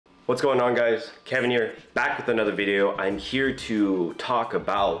What's going on, guys? Kevin here, back with another video. I'm here to talk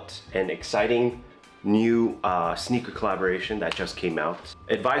about an exciting new sneaker collaboration that just came out.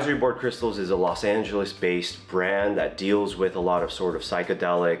 Advisory Board Crystals is a Los Angeles based brand that deals with a lot of sort of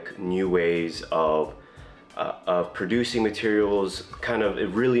psychedelic new ways of producing materials, kind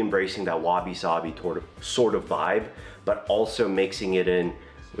of really embracing that wabi-sabi sort of vibe, but also mixing it in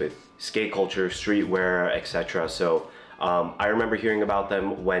with skate culture, streetwear, etc. So I remember hearing about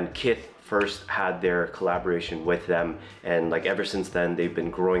them when Kith first had their collaboration with them, and like ever since then they've been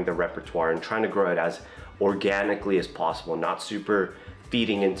growing the repertoire and trying to grow it as organically as possible, not super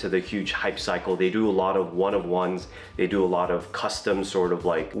feeding into the huge hype cycle. They do a lot of one-of-ones, they do a lot of custom sort of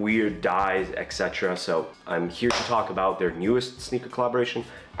like weird dyes, etc. So I'm here to talk about their newest sneaker collaboration.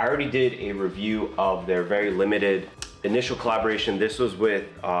 I already did a review of their very limited initial collaboration. This was with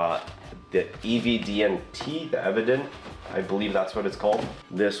the EVDNT, the Evident, I believe that's what it's called.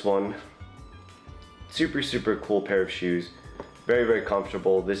 This one, super cool pair of shoes. Very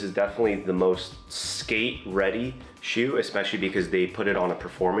comfortable. This is definitely the most skate ready shoe, especially because they put it on a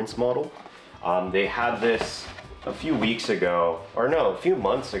performance model. They had this a few weeks ago, or no, a few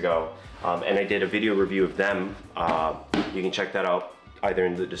months ago, and I did a video review of them. You can check that out either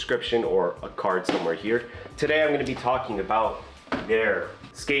in the description or a card somewhere here. Today I'm going to be talking about their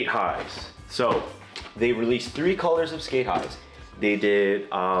Sk8-His. So they released 3 colors of Sk8-His. They did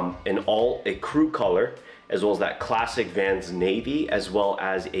an all Ecru color, as well as that classic Vans navy, as well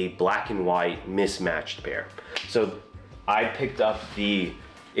as a black and white mismatched pair. So I picked up the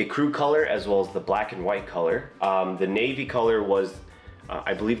Ecru color as well as the black and white color. The navy color was,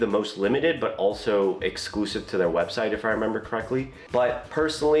 I believe, the most limited, but also exclusive to their website, if I remember correctly. But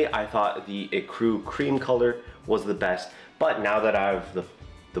personally, I thought the Ecru cream color was the best. But now that I have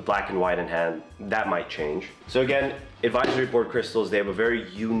the black and white in hand, that might change. So again, Advisory Board Crystals, they have a very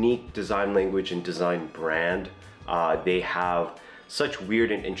unique design language and design brand. They have such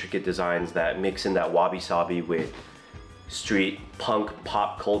weird and intricate designs that mix in that wabi-sabi with street punk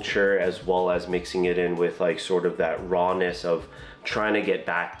pop culture, as well as mixing it in with like sort of that rawness of trying to get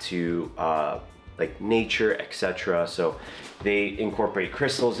back to like nature, etc. So they incorporate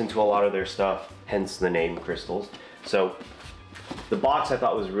crystals into a lot of their stuff, hence the name Crystals. So the box I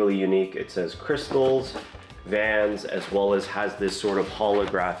thought was really unique. It says Crystals, Vans, as well as has this sort of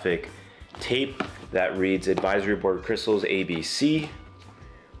holographic tape that reads Advisory Board Crystals ABC.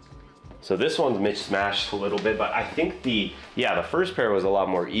 So this one's mismatched a little bit, but I think the first pair was a lot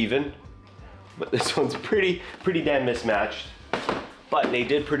more even, but this one's pretty damn mismatched. But they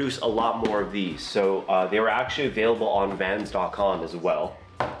did produce a lot more of these. So they were actually available on Vans.com as well.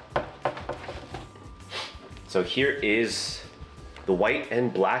 So here is the white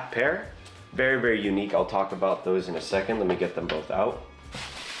and black pair. Very unique. I'll talk about those in a second. Let me get them both out.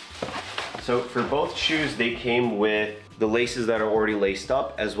 So for both shoes, they came with the laces that are already laced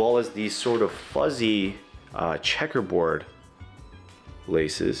up, as well as these sort of fuzzy checkerboard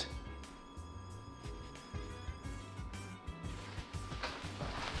laces.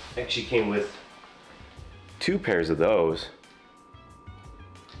 Actually came with 2 pairs of those.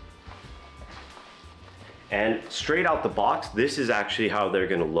 And straight out the box, this is actually how they're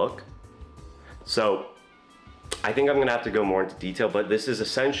gonna look. So I think I'm gonna have to go more into detail, but this is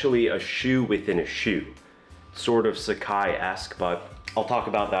essentially a shoe within a shoe. Sort of Sk8-Hi-esque, but I'll talk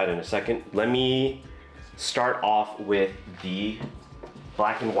about that in a second. Let me start off with the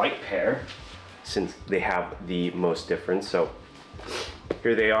black and white pair, since they have the most difference. So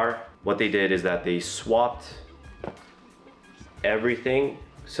here they are. What they did is that they swapped everything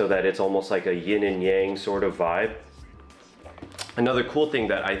so that it's almost like a yin and yang sort of vibe. Another cool thing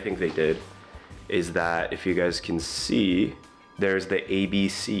that I think they did is that, if you guys can see, there's the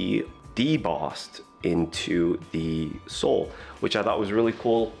ABC debossed into the sole, which I thought was really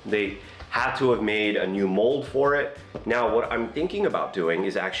cool. They had to have made a new mold for it. Now what I'm thinking about doing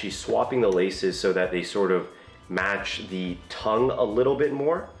is actually swapping the laces so that they sort of match the tongue a little bit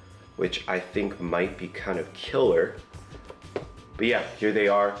more, which I think might be kind of killer. But yeah, here they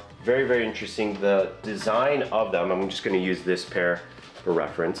are. Very interesting. The design of them, I'm just gonna use this pair for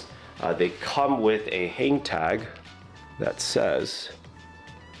reference. They come with a hang tag that says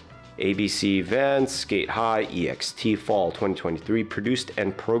ABC Vans Sk8-Hi EXT Fall 2023, produced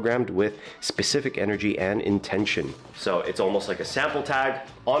and programmed with specific energy and intention. So it's almost like a sample tag.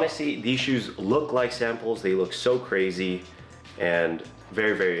 Honestly, these shoes look like samples. They look so crazy and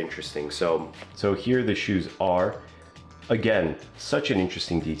very interesting. So here the shoes are. Again, such an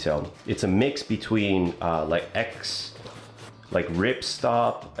interesting detail. It's a mix between like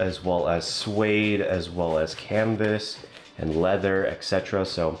ripstop, as well as suede, as well as canvas and leather, etc.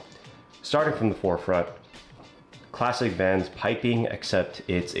 So Starting from the forefront, classic Vans piping, except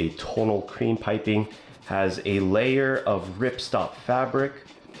it's a tonal cream piping, has a layer of ripstop fabric,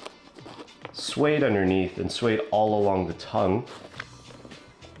 suede underneath and suede all along the tongue.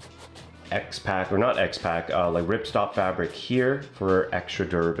 X-Pack, or not X-Pack, like ripstop fabric here for extra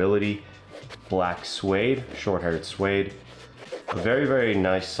durability. Black suede, short-haired suede. A very, very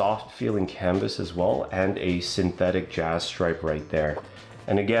nice soft feeling canvas as well, and a synthetic jazz stripe right there.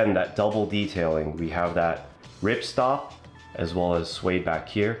 And again, that double detailing, we have that ripstop as well as suede back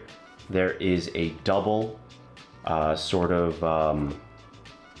here. There is a double sort of,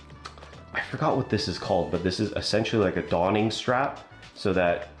 I forgot what this is called, but this is essentially like a donning strap so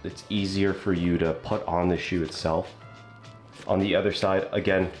that it's easier for you to put on the shoe itself. On the other side,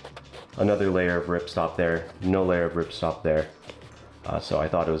 again, another layer of ripstop there, no layer of ripstop there. So I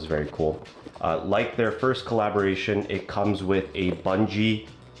thought it was very cool. Like their first collaboration, it comes with a bungee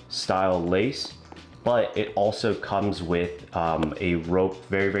style lace, but it also comes with a rope,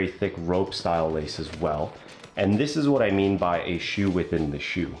 very, very thick rope style lace as well. And this is what I mean by a shoe within the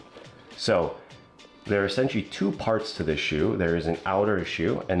shoe. So there are essentially two parts to this shoe. There is an outer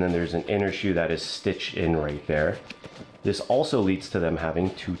shoe, and then there's an inner shoe that is stitched in right there. This also leads to them having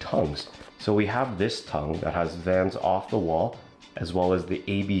two tongues. So we have this tongue that has Vans Off the Wall, as well as the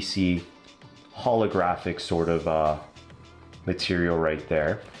ABC holographic sort of material right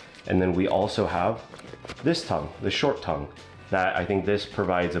there. And then we also have this tongue, the short tongue, that I think this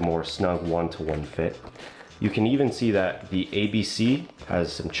provides a more snug one-to-one fit. You can even see that the ABC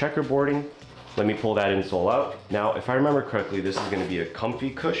has some checkerboarding. Let me pull that insole out. Now, if I remember correctly, this is gonna be a Comfy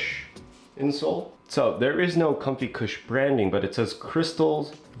Cush insole. So there is no Comfy Cush branding, but it says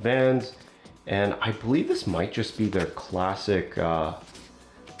Crystals, Vans, and I believe this might just be their classic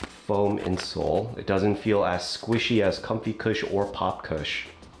foam insole. It doesn't feel as squishy as Comfy Cush or Pop Cush.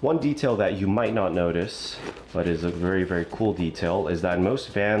 One detail that you might not notice, but is a very, very cool detail, is that most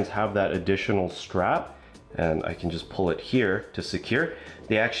Vans have that additional strap, and I can just pull it here to secure.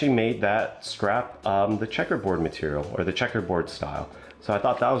 They actually made that strap the checkerboard material, or the checkerboard style. So I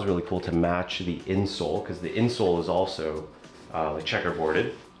thought that was really cool to match the insole, because the insole is also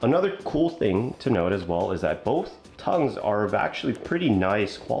checkerboarded. Another cool thing to note as well is that both tongues are of actually pretty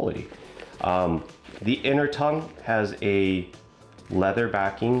nice quality. The inner tongue has a leather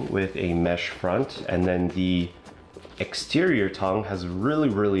backing with a mesh front, and then the exterior tongue has really,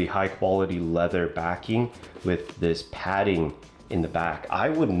 really high quality leather backing with this padding in the back. I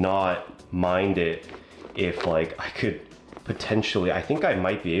would not mind it if like I could potentially, I think I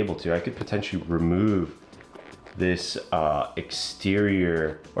might be able to, I could potentially remove this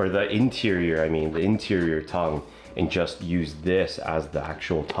exterior, or the interior, I mean the interior tongue, and just use this as the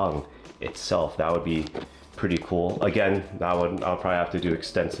actual tongue itself. That would be pretty cool. Again, I'll probably have to do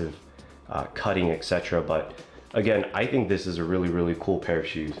extensive cutting, etc. But again, I think this is a really, really cool pair of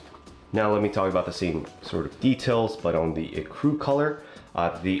shoes. Now let me talk about the same sort of details, but on the Ecru color.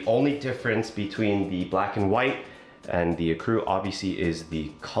 The only difference between the black and white and the Ecru obviously is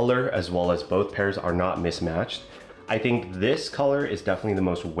the color, as well as both pairs are not mismatched. I think this color is definitely the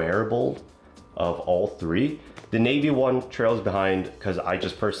most wearable of all three. The navy one trails behind because I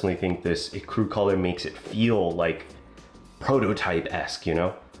just personally think this Ecru color makes it feel like prototype-esque, you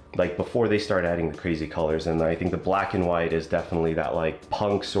know? Like before they start adding the crazy colors. And I think the black and white is definitely that like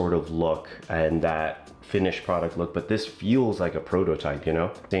punk sort of look and that finished product look, but this feels like a prototype, you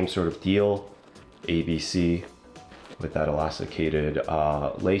know? Same sort of deal, ABC with that elasticated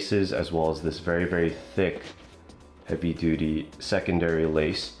laces, as well as this very, very thick, heavy duty secondary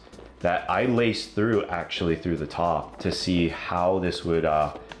lace that I laced through actually through the top to see how this would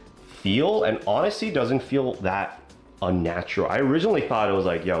feel, and honestly doesn't feel that unnatural. I originally thought it was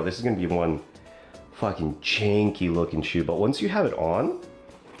like, yo, this is gonna be one fucking janky looking shoe, but once you have it on,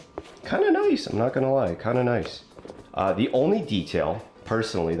 kind of nice, I'm not gonna lie, kind of nice. The only detail,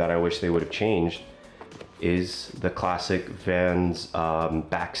 personally, that I wish they would have changed is the classic Vans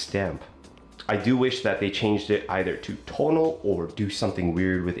back stamp. I do wish that they changed it either to tonal or do something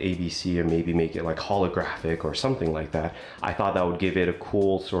weird with ABC, or maybe make it like holographic or something like that. I thought that would give it a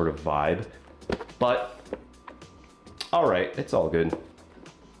cool sort of vibe, but all right, it's all good.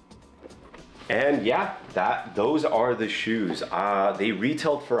 And yeah, those are the shoes. They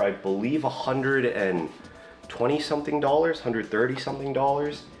retailed for, I believe, $120 something, $130 something.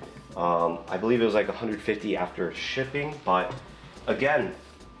 I believe it was like $150 after shipping, but again,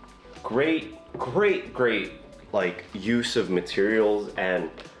 great like use of materials, and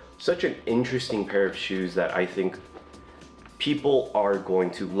such an interesting pair of shoes that I think people are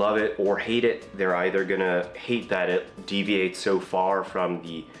going to love it or hate it. They're either gonna hate that it deviates so far from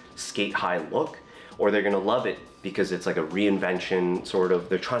the Sk8-Hi look, or they're gonna love it because it's like a reinvention, sort of.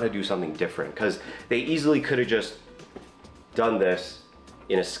 They're trying to do something different, because they easily could have just done this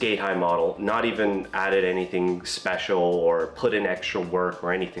in a Sk8-Hi model, not even added anything special or put in extra work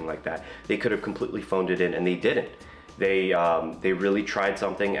or anything like that. They could have completely phoned it in, and they didn't. They really tried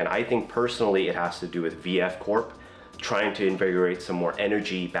something, and I think personally it has to do with VF Corp trying to invigorate some more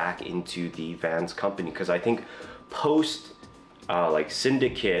energy back into the Vans company, because I think post like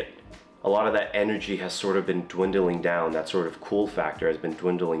Syndicate, a lot of that energy has sort of been dwindling down. That sort of cool factor has been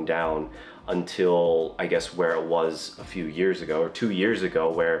dwindling down until, I guess, where it was a few years ago or 2 years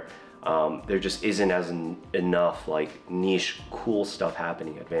ago, where there just isn't enough like niche cool stuff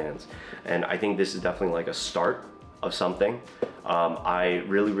happening at Vans. And I think this is definitely like a start of something. I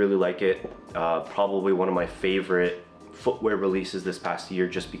really like it. Probably one of my favorite footwear releases this past year,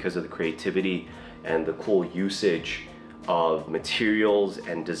 just because of the creativity and the cool usage of materials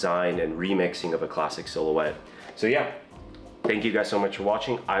and design and remixing of a classic silhouette. So yeah, thank you guys so much for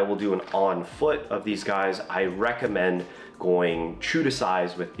watching. I will do an on foot of these guys. I recommend going true to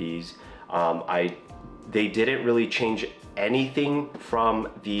size with these. They didn't really change anything from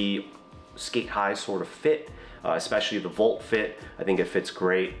the Sk8-Hi sort of fit, especially the Volt fit. I think it fits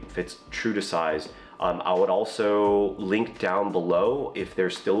great, fits true to size. I would also link down below if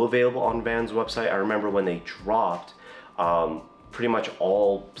they're still available on Vans website. I remember when they dropped, pretty much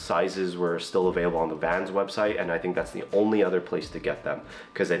all sizes were still available on the Vans website, and I think that's the only other place to get them,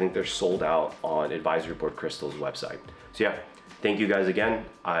 because I think they're sold out on Advisory Board Crystal's website. So yeah, thank you guys again.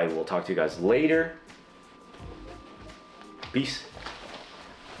 I will talk to you guys later. Peace.